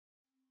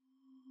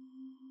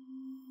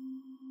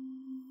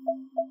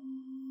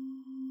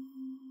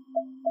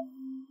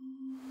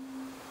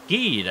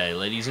G'day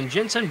ladies and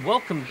gents, and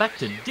welcome back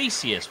to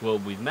DCS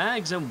World with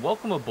Mags, and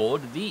welcome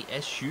aboard the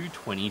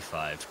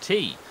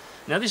SU-25T.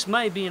 Now this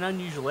may be an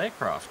unusual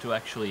aircraft to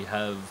actually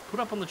have put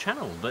up on the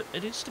channel, but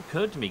it just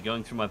occurred to me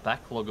going through my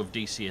backlog of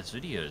DCS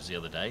videos the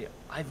other day,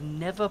 I've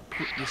never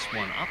put this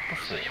one up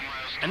before.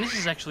 And this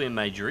is actually a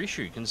major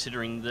issue,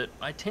 considering that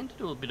I tend to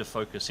do a bit of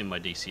focus in my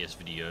DCS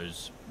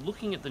videos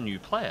looking at the new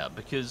player,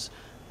 because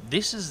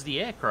this is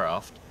the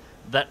aircraft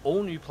that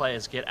all new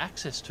players get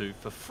access to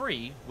for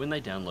free when they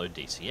download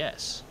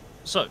DCS.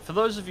 So, for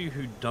those of you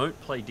who don't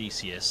play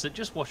DCS that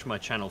just watch my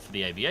channel for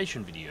the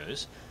aviation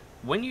videos,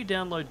 when you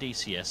download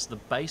DCS, the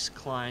base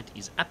client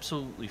is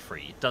absolutely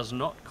free. It does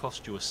not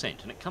cost you a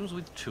cent, and it comes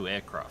with two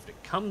aircraft.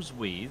 It comes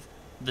with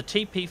the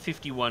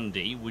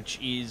TP51D, which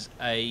is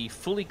a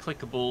fully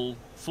clickable,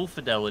 full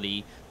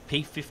fidelity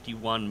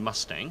P-51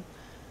 Mustang.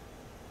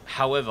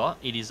 However,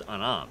 it is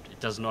unarmed. It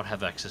does not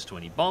have access to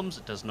any bombs,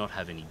 it does not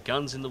have any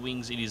guns in the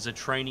wings, it is a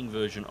training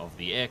version of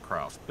the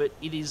aircraft, but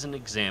it is an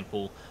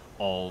example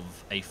of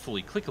a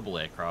fully clickable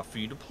aircraft for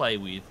you to play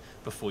with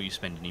before you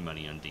spend any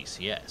money on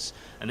DCS.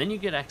 And then you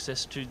get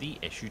access to the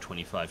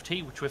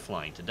SU-25T, which we're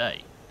flying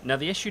today. Now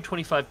the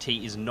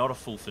SU-25T is not a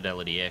full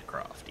fidelity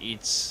aircraft,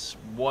 it's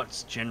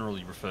what's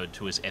generally referred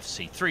to as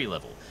FC3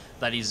 level.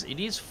 That is, it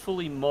is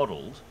fully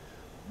modelled,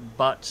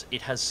 but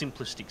it has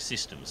simplistic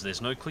systems.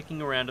 There's no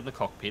clicking around in the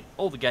cockpit.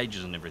 All the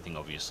gauges and everything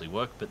obviously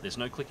work, but there's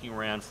no clicking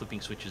around,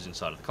 flipping switches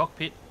inside of the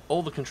cockpit.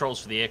 All the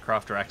controls for the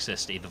aircraft are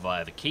accessed either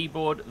via the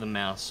keyboard, the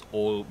mouse,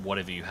 or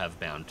whatever you have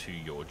bound to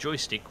your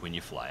joystick when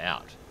you fly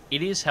out.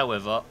 It is,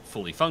 however,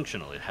 fully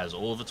functional. It has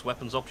all of its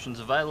weapons options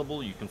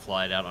available. You can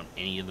fly it out on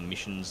any of the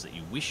missions that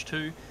you wish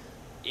to.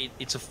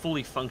 It's a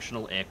fully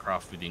functional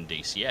aircraft within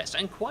DCS,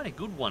 and quite a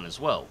good one as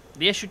well.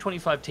 The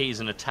SU-25T is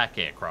an attack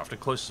aircraft, a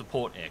close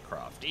support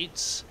aircraft.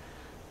 It's,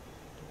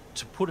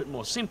 to put it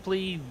more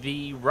simply,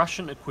 the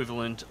Russian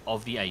equivalent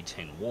of the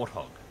A-10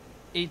 Warthog.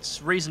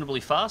 It's reasonably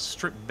fast,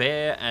 stripped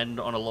bare,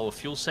 and on a lower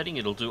fuel setting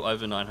it'll do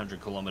over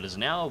 900 kilometers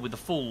an hour. With a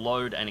full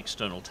load and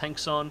external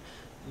tanks on,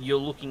 you're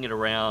looking at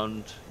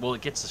around, well, it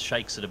gets the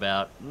shakes at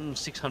about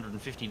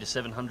 650 to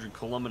 700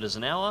 kilometers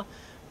an hour.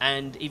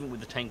 And even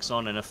with the tanks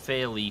on and a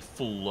fairly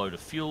full load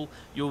of fuel,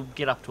 you'll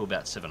get up to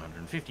about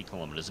 750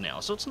 kilometers an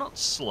hour. So it's not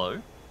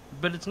slow,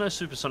 but it's no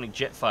supersonic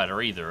jet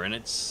fighter either, and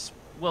it's,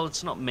 well,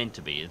 it's not meant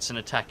to be. It's an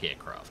attack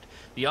aircraft.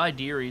 The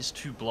idea is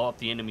to blow up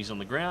the enemies on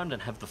the ground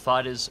and have the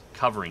fighters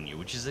covering you,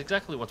 which is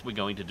exactly what we're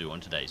going to do on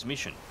today's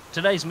mission.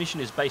 Today's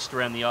mission is based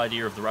around the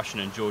idea of the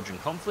Russian and Georgian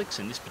conflicts.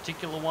 In this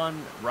particular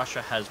one,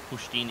 Russia has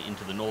pushed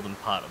into the northern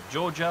part of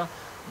Georgia.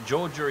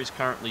 Georgia is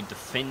currently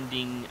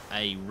defending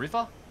a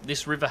river.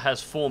 This river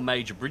has 4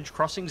 major bridge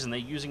crossings, and they're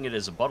using it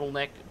as a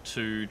bottleneck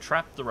to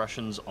trap the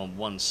Russians on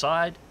one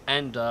side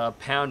and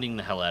pounding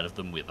the hell out of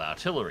them with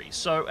artillery.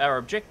 So our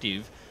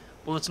objective,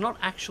 well, it's not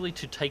actually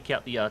to take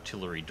out the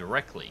artillery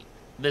directly.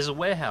 There's a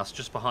warehouse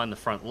just behind the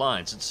front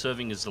lines. It's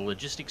serving as the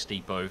logistics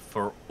depot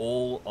for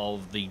all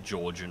of the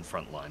Georgian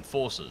frontline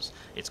forces.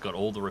 It's got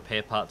all the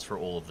repair parts for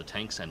all of the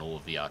tanks and all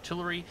of the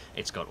artillery.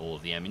 It's got all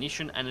of the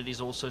ammunition, and it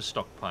is also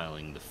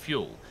stockpiling the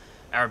fuel.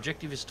 Our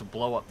objective is to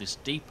blow up this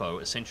depot,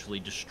 essentially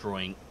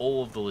destroying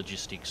all of the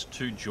logistics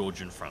to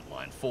Georgian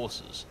frontline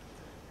forces.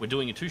 We're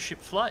doing a 2-ship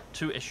flight,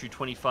 2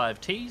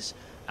 SU-25Ts.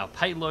 Our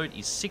payload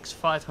is 6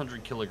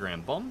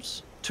 500-kilogram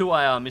bombs, 2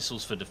 IR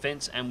missiles for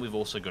defense, and we've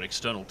also got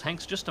external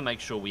tanks just to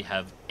make sure we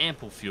have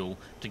ample fuel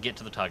to get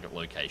to the target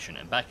location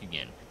and back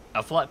again.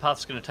 Our flight path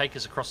is going to take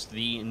us across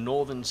the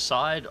northern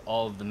side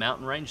of the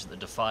mountain range that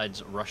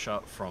divides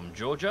Russia from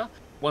Georgia.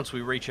 Once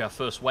we reach our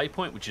first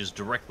waypoint, which is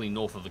directly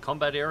north of the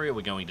combat area,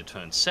 we're going to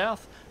turn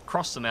south,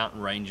 cross the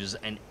mountain ranges,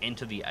 and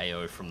enter the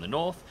AO from the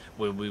north,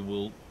 where we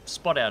will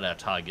spot out our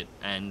target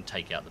and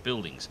take out the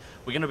buildings.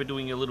 We're going to be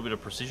doing a little bit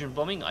of precision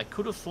bombing. I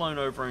could have flown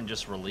over and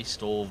just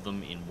released all of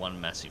them in one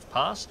massive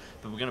pass,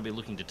 but we're going to be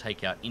looking to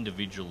take out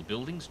individual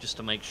buildings just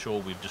to make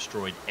sure we've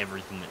destroyed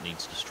everything that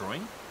needs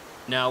destroying.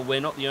 Now, we're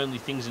not the only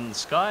things in the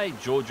sky.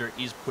 Georgia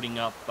is putting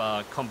up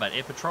combat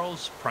air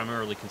patrols,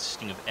 primarily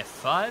consisting of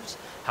F-5s.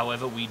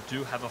 However, we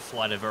do have a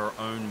flight of our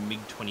own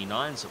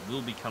Mk./29s that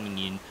will be coming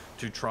in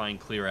to try and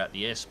clear out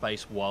the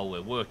airspace while we're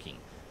working.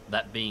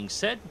 That being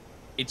said,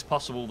 it's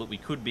possible that we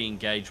could be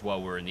engaged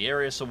while we're in the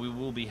area, so we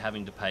will be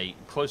having to pay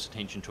close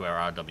attention to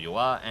our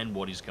RWR and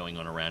what is going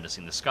on around us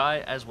in the sky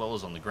as well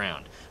as on the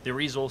ground.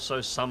 There is also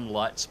some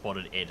light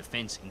spotted air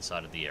defense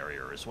inside of the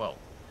area as well.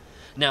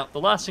 Now,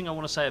 the last thing I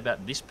want to say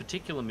about this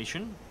particular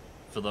mission,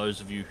 for those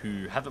of you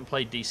who haven't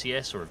played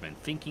DCS or have been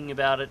thinking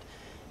about it,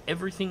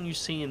 everything you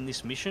see in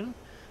this mission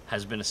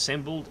has been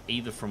assembled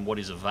either from what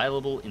is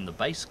available in the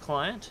base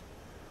client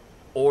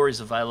or is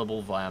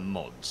available via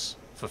mods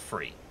for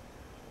free.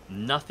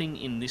 Nothing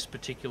in this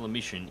particular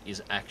mission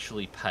is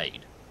actually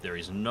paid. There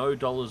is no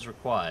dollars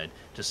required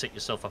to set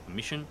yourself up a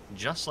mission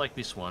just like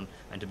this one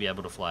and to be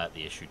able to fly out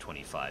the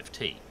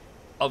SU-25T.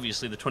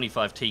 Obviously, the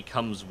 25T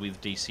comes with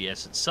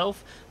DCS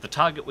itself. The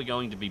target we're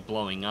going to be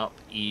blowing up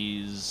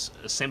is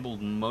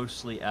assembled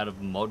mostly out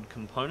of mod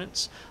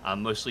components,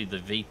 mostly the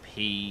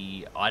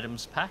VP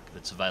items pack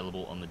that's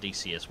available on the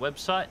DCS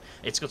website.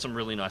 It's got some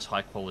really nice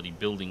high-quality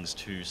buildings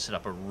to set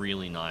up a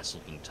really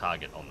nice-looking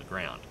target on the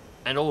ground.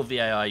 And all of the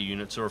AI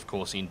units are, of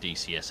course, in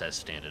DCS as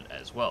standard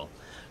as well.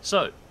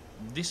 So,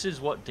 this is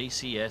what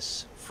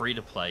DCS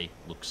free-to-play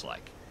looks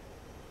like.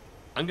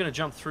 I'm going to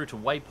jump through to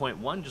waypoint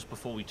 1 just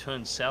before we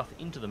turn south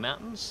into the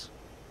mountains,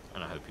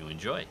 and I hope you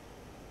enjoy.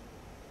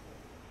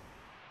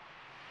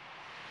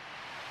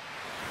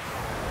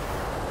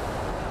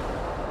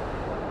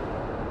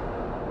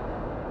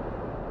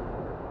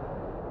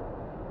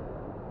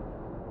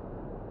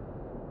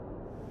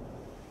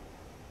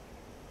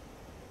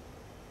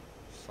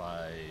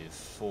 Five,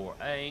 4,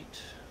 8,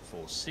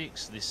 4,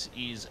 6. This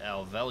is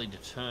our valley to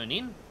turn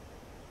in.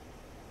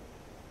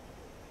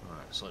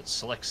 Alright, so let's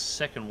select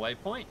second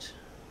waypoint.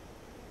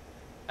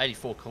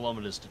 84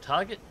 kilometers to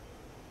target,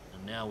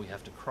 and now we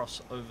have to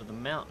cross over the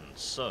mountains.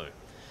 So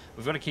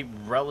we've got to keep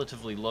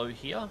relatively low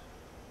here.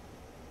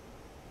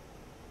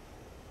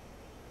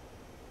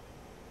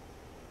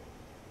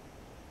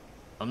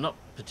 I'm not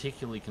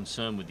particularly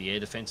concerned with the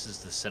air defenses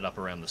that are set up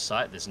around the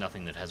site. There's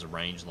nothing that has a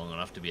range long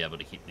enough to be able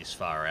to hit this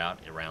far out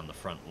around the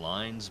front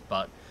lines,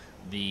 but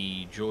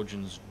the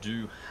Georgians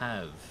do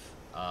have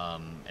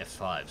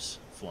F5s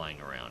flying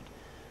around,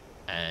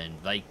 and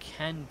they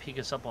can pick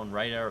us up on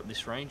radar at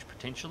this range,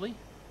 potentially.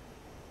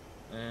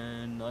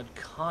 And I'd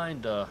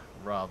kinda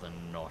rather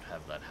not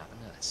have that happen.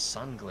 That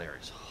sun glare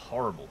is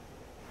horrible.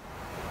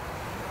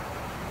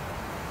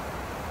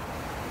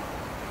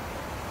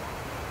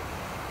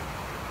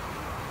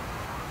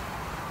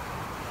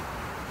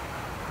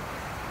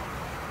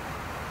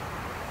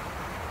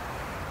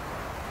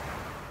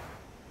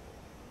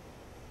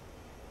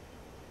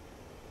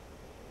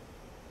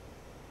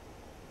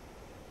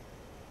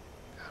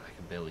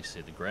 Barely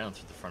see the ground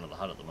through the front of the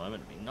HUD at the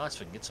moment. It'd be nice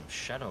if I could get some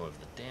shadow over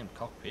the damn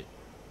cockpit.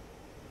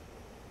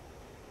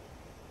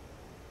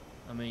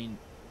 I mean,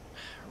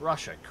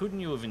 Russia, couldn't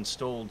you have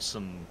installed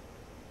some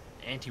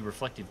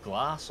anti-reflective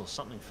glass or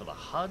something for the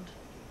HUD?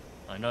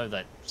 I know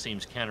that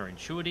seems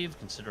counterintuitive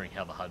considering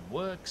how the HUD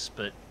works,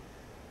 but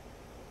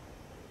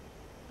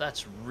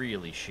that's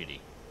really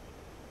shitty.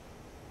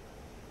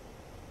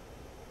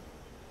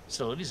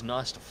 Still, it is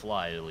nice to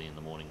fly early in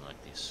the morning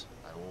like this.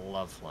 I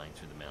love flying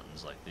through the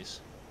mountains like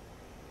this.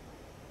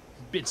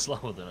 A bit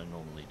slower than I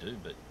normally do,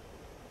 but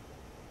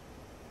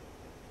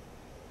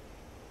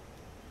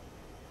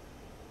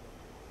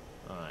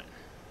alright.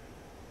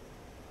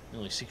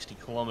 Nearly 60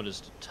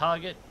 kilometers to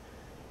target.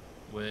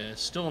 We're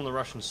still on the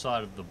Russian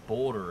side of the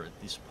border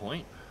at this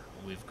point.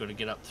 We've got to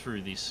get up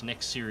through this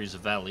next series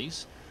of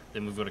valleys.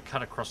 Then we've got to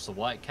cut across the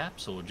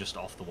Whitecaps, or just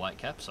off the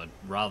Whitecaps. I'd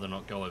rather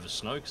not go over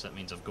snow because that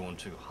means I've gone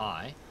too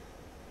high.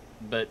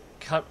 But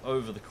cut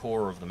over the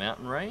core of the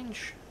mountain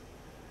range.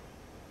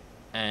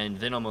 And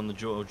then I'm on the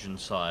Georgian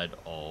side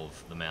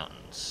of the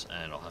mountains,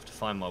 and I'll have to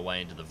find my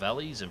way into the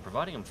valleys, and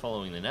providing I'm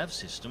following the nav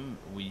system,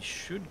 we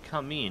should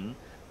come in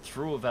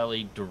through a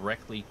valley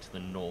directly to the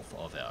north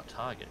of our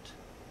target.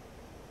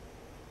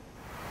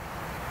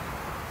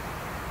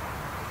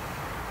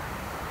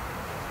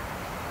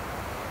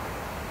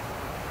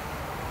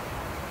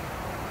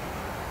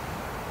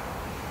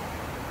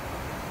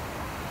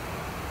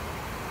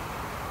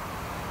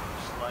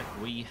 Looks like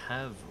we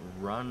have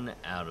run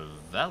out of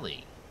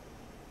valley.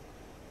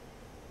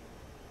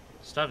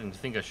 Starting to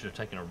think I should have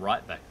taken a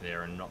right back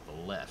there and not the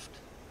left,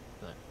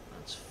 but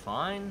that's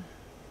fine.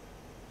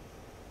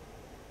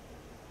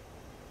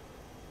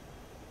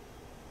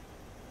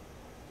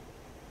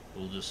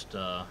 We'll just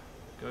go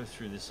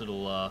through this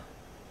little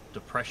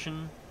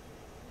depression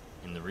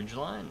in the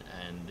ridgeline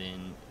and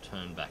then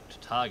turn back to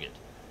target.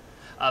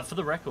 For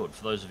the record,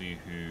 for those of you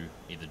who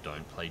either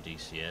don't play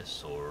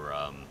DCS or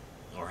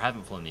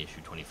haven't flown the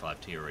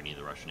SU-25T or any of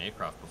the Russian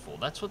aircraft before,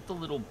 that's what the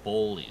little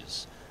ball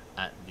is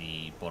at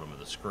the bottom of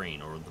the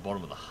screen, or at the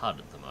bottom of the HUD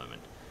at the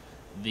moment.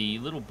 The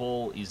little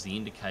ball is the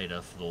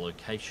indicator for the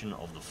location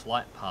of the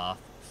flight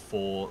path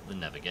for the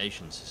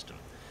navigation system.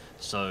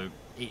 So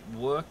it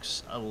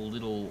works a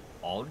little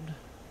odd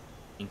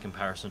in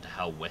comparison to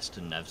how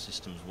Western nav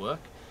systems work.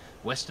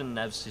 Western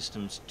nav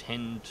systems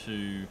tend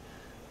to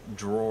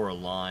draw a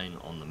line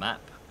on the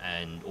map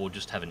or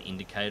just have an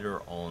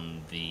indicator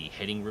on the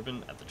heading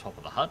ribbon at the top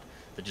of the HUD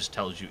that just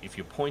tells you if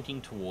you're pointing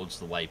towards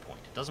the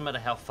waypoint. It doesn't matter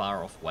how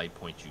far off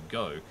waypoint you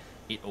go,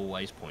 it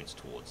always points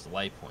towards the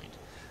waypoint.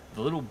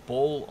 The little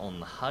ball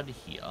on the HUD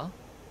here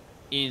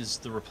is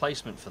the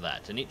replacement for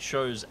that, and it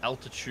shows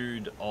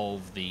altitude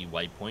of the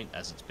waypoint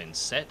as it's been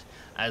set,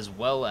 as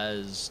well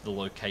as the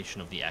location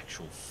of the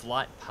actual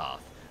flight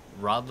path,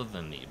 rather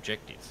than the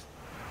objective.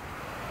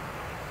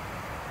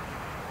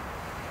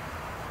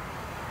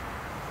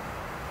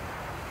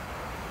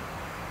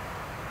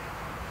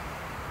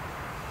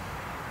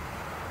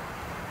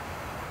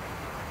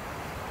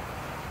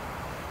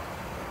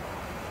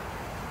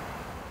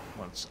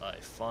 Once I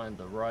find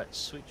the right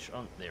switch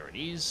on, there it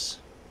is.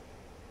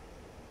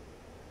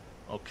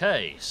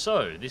 Okay,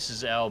 so this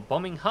is our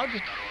bombing hub.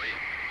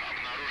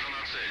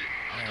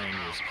 And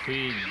it's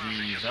cleared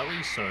the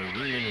valley, so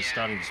Wingman is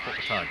starting to spot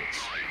the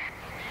targets.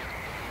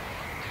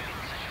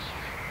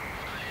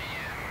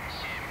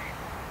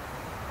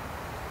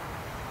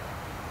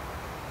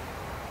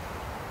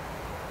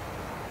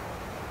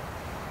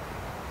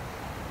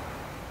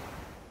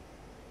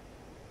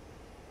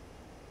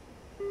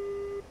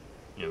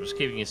 Yeah, I'm just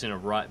keeping us in a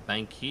right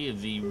bank here.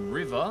 The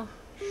river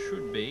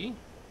should be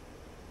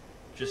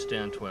just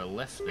down to our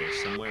left there,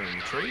 somewhere in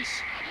the trees.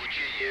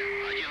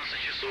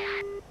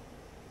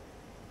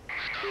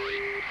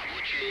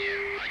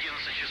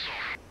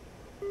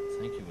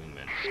 Thank you,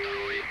 Wingman.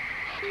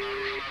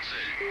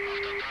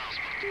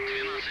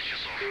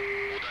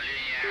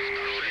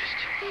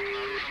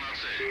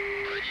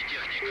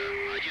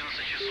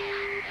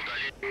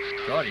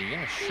 God, are you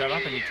gonna shut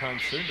up anytime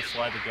soon to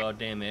fly the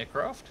goddamn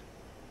aircraft?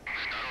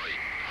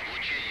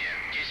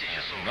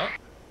 Not.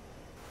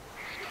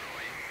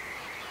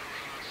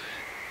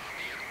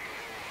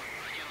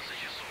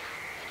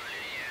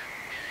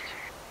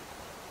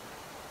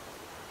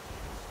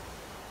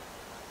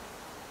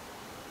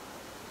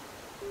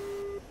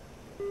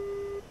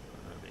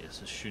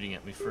 This is shooting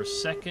at me for a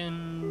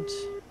second.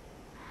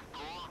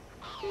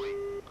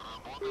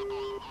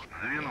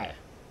 Yeah.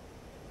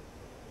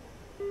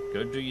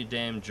 Go do your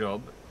damn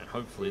job, and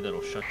hopefully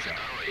that'll shut you up.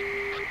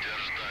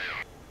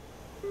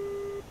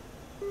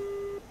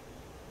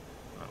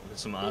 Right, we've got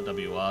some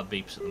RWR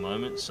beeps at the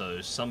moment,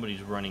 so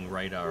somebody's running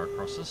radar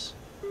across us.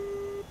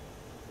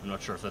 I'm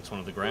not sure if that's one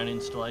of the ground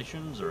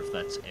installations or if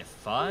that's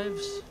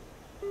F5s.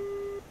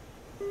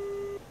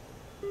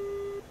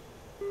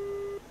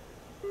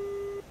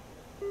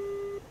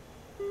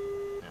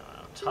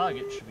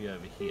 Target should be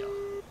over here.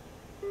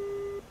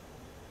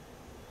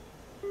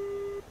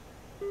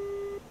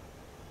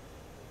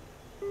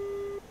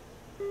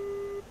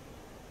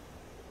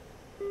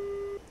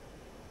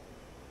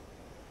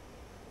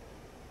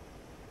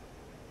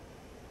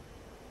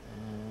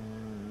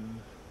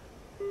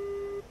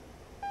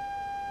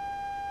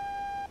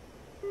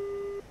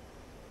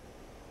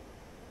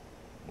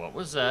 What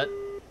was that?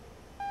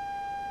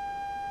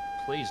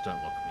 Please don't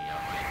look me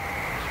up.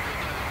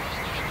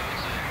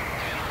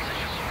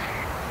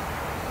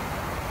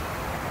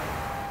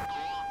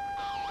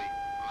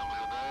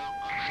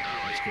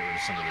 Get rid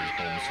of some of these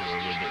bombs so they're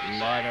a little bit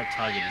lighter.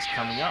 Target is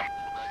coming up.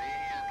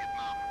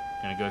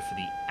 Gonna go for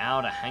the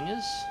outer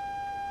hangars.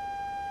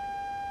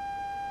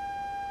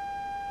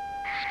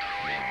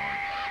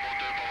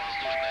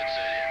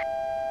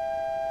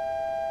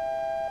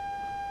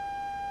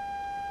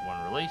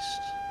 One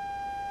released.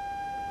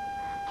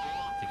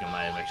 I think I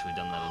may have actually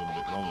done that a little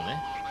bit wrong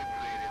there.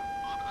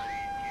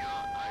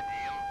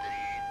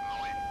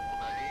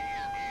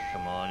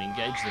 Come on,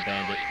 engage the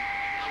bandit.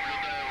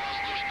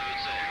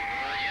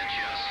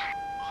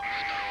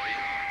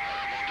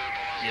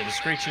 Yeah, the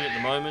screeching at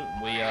the moment,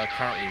 we are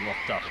currently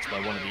locked up. It's by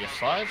one of the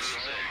F5s.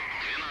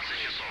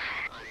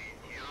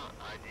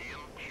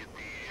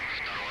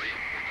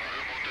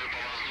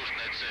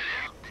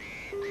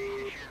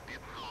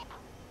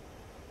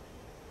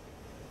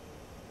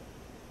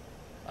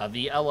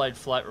 The Allied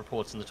flight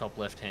reports in the top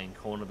left-hand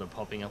corner that are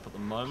popping up at the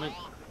moment.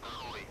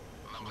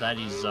 That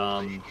is,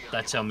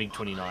 that's our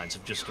MiG-29s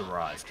have just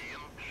arrived.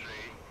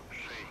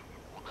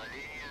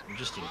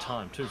 Just in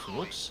time too, for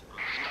looks.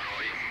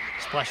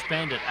 Splash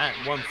Bandit at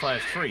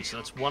 153, so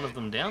that's one of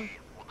them down.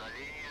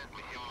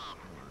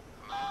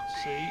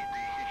 Let's see.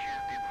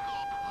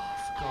 Oh,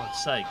 for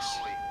God's sakes.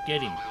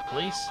 Get him,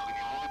 please.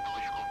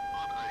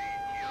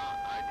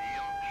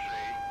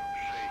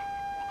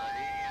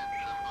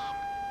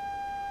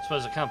 I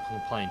suppose I can't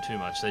complain too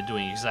much. They're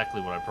doing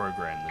exactly what I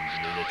programmed them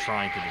to do. They're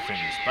trying to defend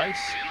this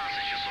base.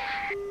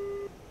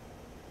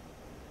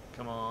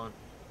 Come on.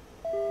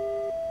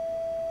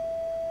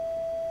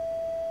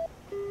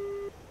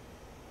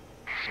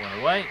 One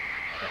away.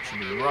 That should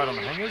be right on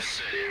the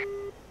hangars.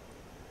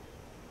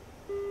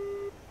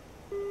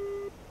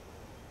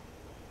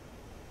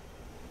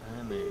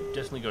 And they've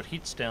definitely got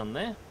hits down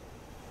there.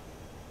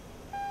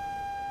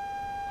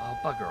 Oh,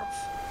 bugger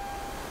off.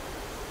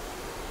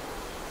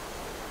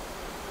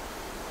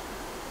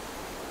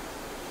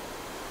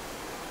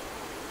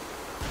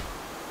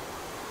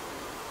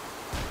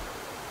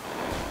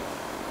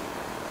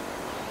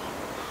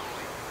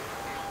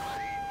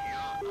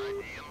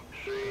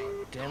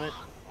 Damn it.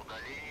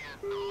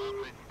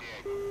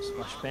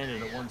 Splash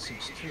Bandit at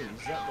 162.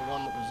 Is that the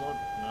one that was on?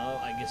 No,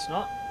 I guess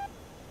not.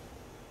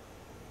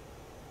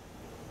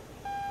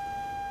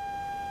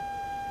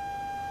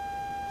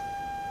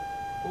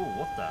 Oh,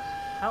 what the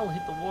hell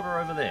hit the water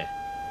over there?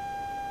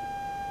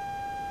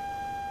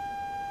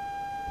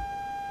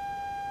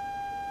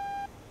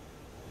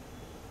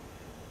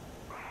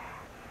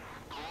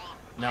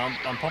 Now,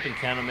 I'm popping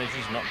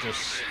countermeasures not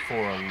just for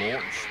a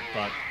launch,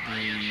 but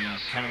the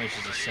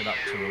countermeasures are set up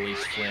to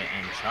release flare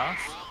and chaff.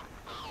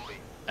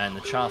 And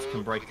the chaff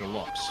can break the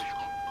locks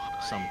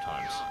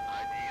sometimes.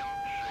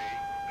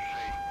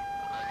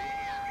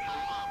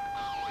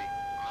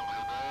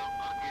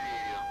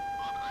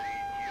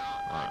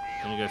 Alright.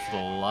 Gonna go for the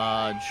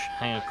large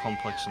hangar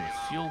complex and the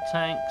fuel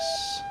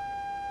tanks.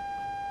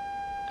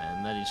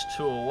 And that is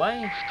 2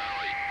 away.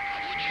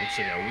 Looks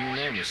like our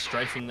wingman is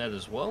strafing that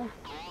as well.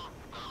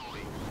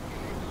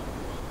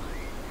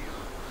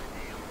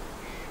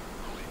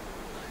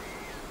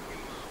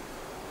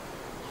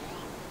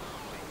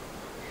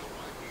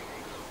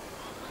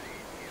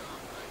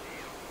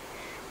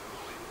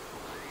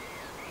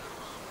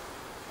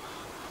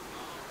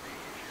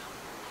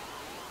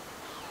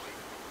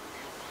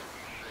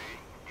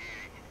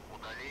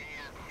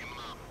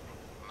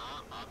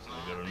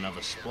 We've got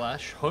another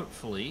splash.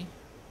 Hopefully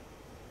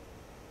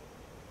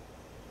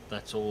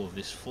that's all of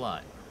this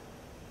flight.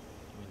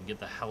 We can get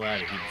the hell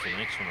out of here before the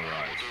next one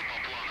arrives.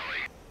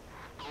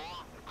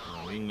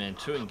 Wingman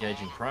 2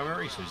 engaging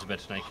primary, so he's about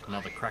to make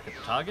another crack at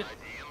the target.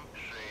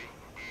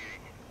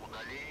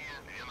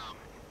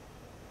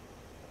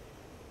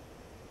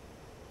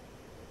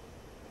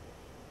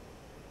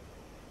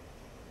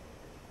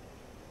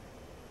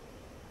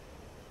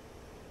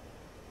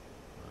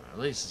 At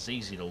least it's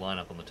easy to line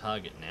up on the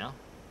target now.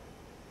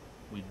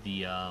 With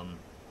the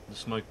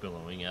smoke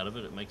billowing out of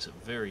it, it makes it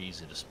very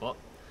easy to spot.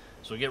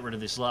 So we get rid of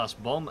this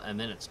last bomb, and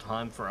then it's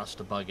time for us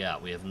to bug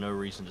out. We have no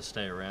reason to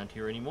stay around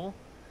here anymore.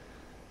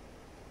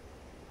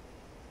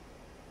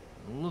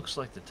 It looks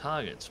like the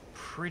target's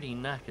pretty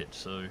knackered,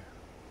 so...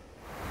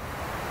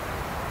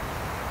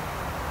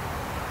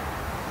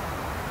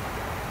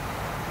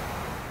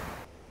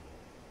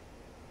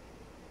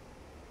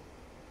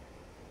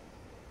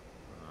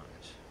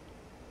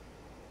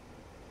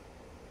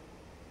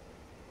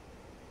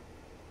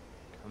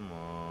 Come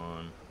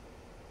on.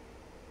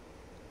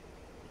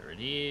 There it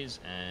is,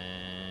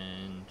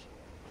 and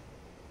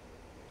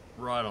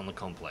right on the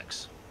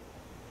complex.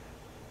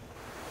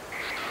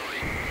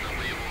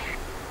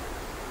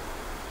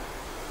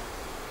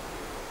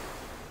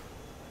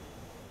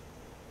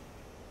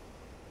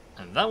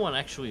 And that one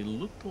actually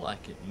looked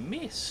like it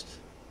missed.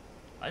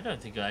 I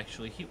don't think I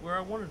actually hit where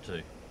I wanted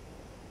to.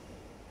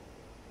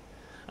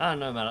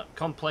 No matter.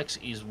 Complex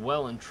is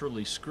well and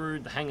truly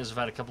screwed. The hangars have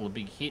had a couple of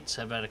big hits,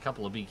 have had a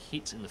couple of big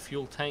hits in the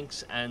fuel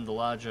tanks, and the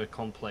larger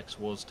complex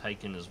was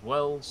taken as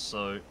well,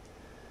 so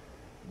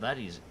that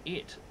is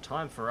it.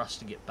 Time for us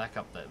to get back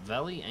up that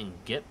valley and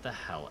get the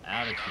hell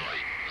out of here.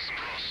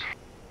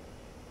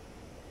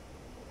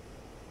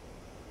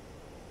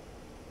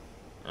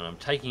 And I'm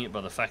taking it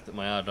by the fact that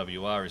my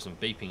RWR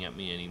isn't beeping at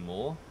me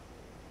anymore,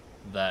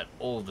 that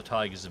all of the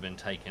Tigers have been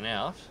taken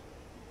out.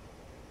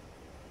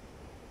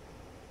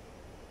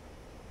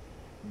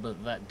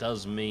 But that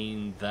does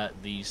mean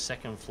that the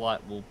second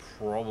flight will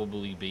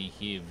probably be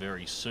here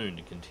very soon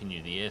to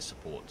continue the air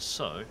support.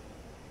 So,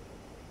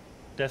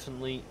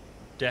 definitely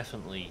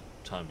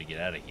time to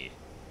get out of here.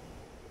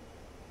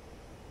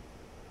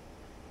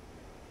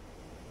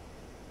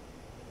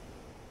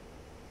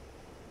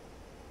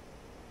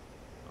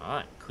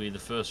 Alright, clear the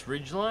first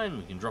ridge line,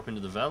 we can drop into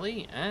the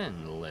valley,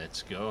 and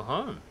let's go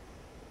home.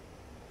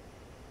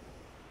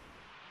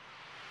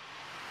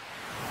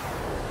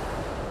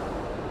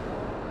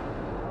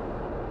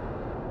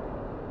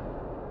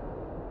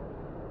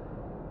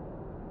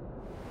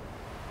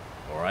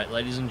 Alright,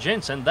 ladies and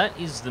gents, and that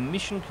is the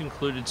mission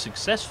concluded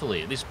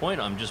successfully. At this point,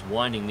 I'm just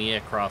winding the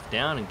aircraft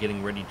down and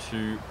getting ready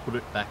to put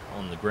it back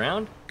on the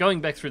ground.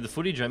 Going back through the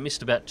footage, I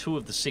missed about 2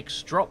 of the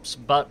 6 drops,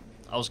 but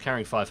I was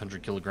carrying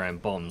 500 kilogram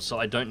bombs, so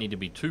I don't need to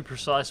be too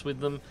precise with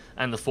them,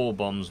 and the 4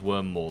 bombs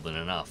were more than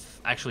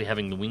enough. Actually,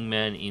 having the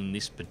wingman in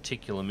this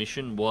particular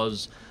mission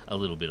was a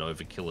little bit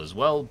overkill as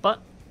well,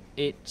 but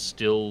it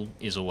still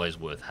is always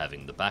worth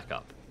having the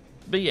backup.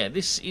 But yeah,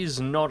 this is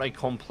not a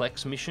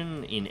complex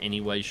mission in any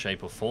way,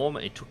 shape or form.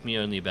 It took me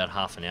only about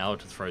half an hour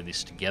to throw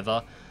this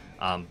together,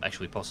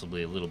 actually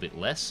possibly a little bit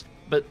less.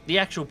 But the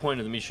actual point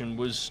of the mission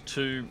was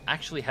to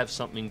actually have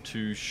something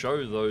to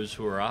show those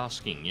who are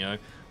asking, you know,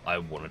 I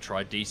want to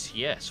try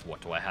DCS, what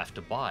do I have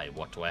to buy,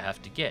 what do I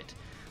have to get?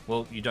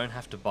 Well, you don't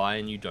have to buy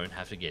and you don't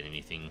have to get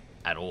anything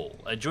at all.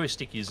 A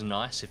joystick is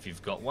nice if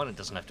you've got one, it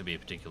doesn't have to be a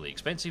particularly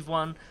expensive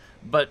one,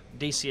 but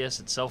DCS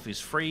itself is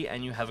free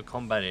and you have a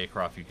combat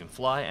aircraft you can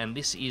fly, and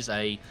this is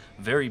a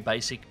very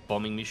basic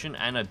bombing mission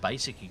and a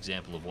basic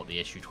example of what the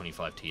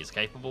SU-25T is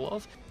capable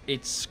of.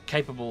 It's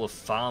capable of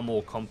far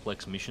more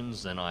complex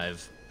missions than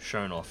I've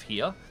shown off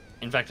here.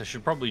 In fact, I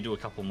should probably do a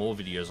couple more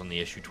videos on the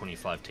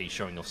SU-25T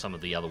showing off some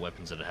of the other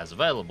weapons that it has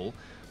available,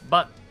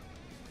 but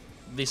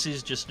this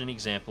is just an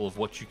example of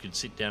what you could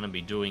sit down and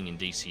be doing in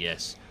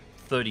DCS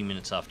 30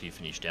 minutes after you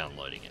finish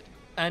downloading it.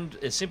 And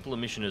as simple a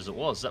mission as it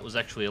was, that was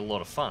actually a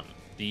lot of fun.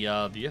 The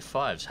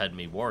F5s had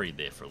me worried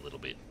there for a little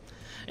bit.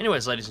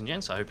 Anyways, ladies and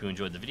gents, I hope you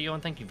enjoyed the video,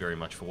 and thank you very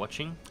much for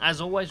watching.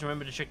 As always,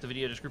 remember to check the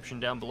video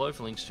description down below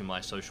for links to my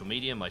social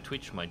media, my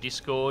Twitch, my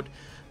Discord,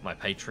 my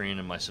Patreon,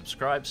 and my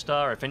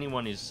Subscribestar. If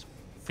anyone is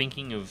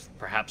thinking of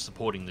perhaps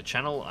supporting the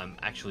channel, I'm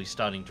actually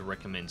starting to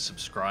recommend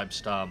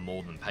Subscribestar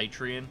more than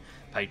Patreon.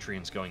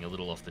 Patreon's going a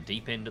little off the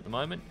deep end at the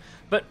moment.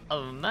 But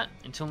other than that,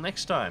 until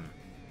next time,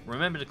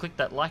 remember to click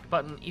that like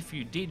button if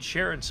you did,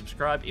 share and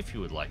subscribe if you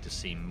would like to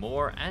see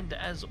more, and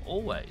as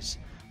always,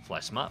 fly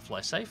smart, fly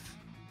safe,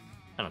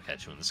 and I'll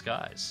catch you in the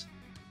skies.